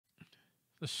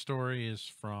The story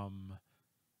is from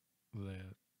the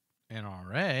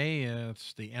NRA.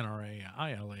 It's the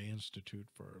NRA-ILA Institute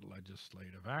for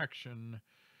Legislative Action.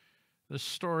 The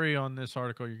story on this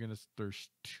article, there's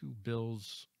two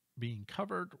bills being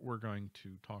covered. We're going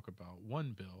to talk about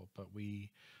one bill, but we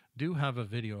do have a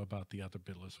video about the other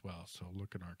bill as well, so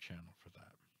look at our channel for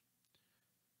that.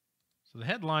 So the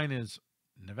headline is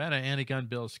Nevada anti-gun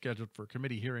bill is scheduled for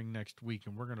committee hearing next week,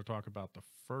 and we're going to talk about the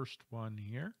first one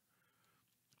here,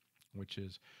 which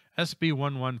is SB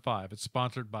 115. It's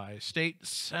sponsored by State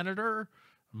Senator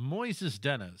Moises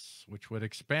Dennis, which would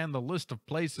expand the list of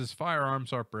places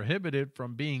firearms are prohibited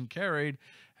from being carried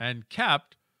and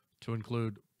kept to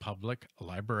include public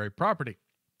library property.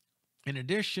 In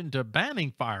addition to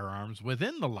banning firearms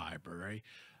within the library,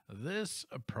 this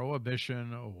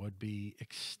prohibition would be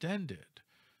extended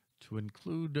to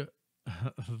include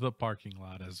the parking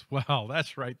lot as well.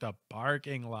 That's right, the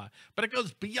parking lot. But it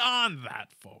goes beyond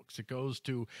that, folks. It goes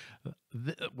to,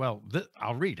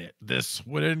 I'll read it. This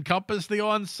would encompass the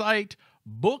on-site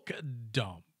book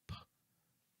dump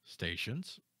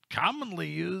stations commonly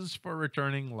used for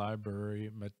returning library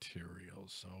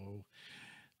materials. So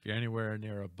if you're anywhere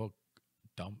near a book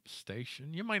dump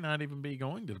station, you might not even be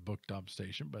going to the book dump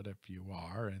station, but if you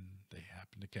are and they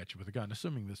happen to catch you with a gun,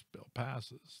 assuming this bill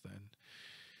passes, then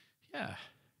yeah,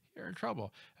 you're in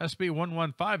trouble. SB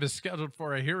 115 is scheduled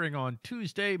for a hearing on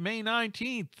Tuesday, May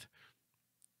 19th.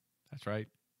 That's right.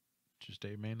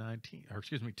 Tuesday, May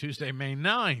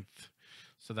 9th.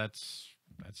 So that's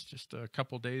just a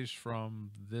couple days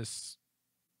from this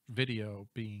video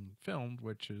being filmed,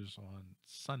 which is on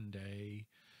Sunday.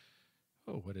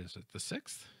 Oh, what is it? The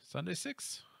 6th? Sunday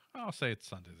 6th? I'll say it's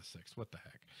Sunday the 6th. What the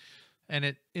heck? And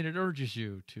it urges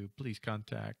you to please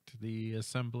contact the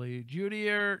Assembly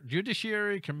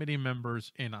Judiciary Committee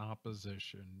members in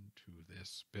opposition to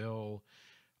this bill.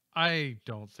 I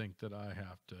don't think that I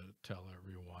have to tell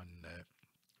everyone that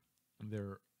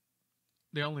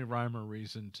the only rhyme or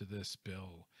reason to this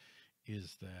bill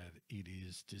is that it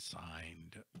is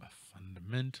designed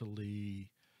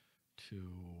fundamentally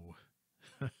to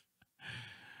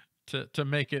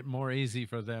make it more easy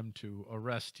for them to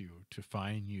arrest you, to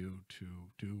fine you, to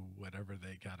do whatever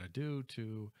they got to do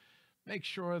to make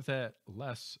sure that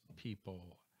less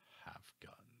people have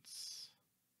guns.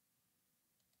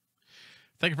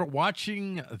 Thank you for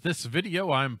watching this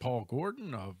video. I'm Paul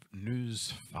Gordon of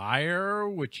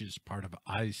Newsfire, which is part of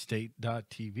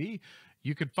iState.tv.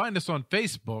 You can find us on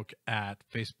Facebook at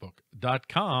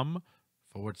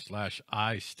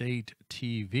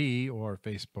facebook.com/iStateTV or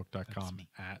facebook.com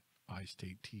at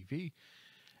iStateTV.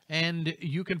 And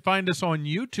you can find us on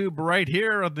YouTube right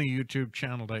here on the YouTube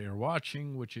channel that you're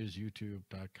watching, which is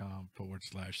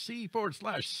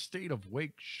youtube.com/C/State of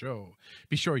Wake Show.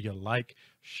 Be sure you like,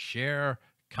 share,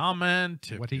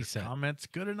 comment. If your comment's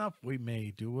good enough, we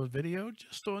may do a video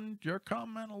just on your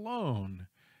comment alone.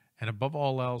 And above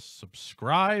all else,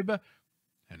 subscribe.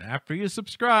 And after you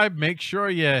subscribe, make sure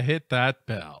you hit that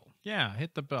bell. Yeah,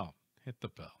 hit the bell. Hit the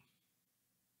bell.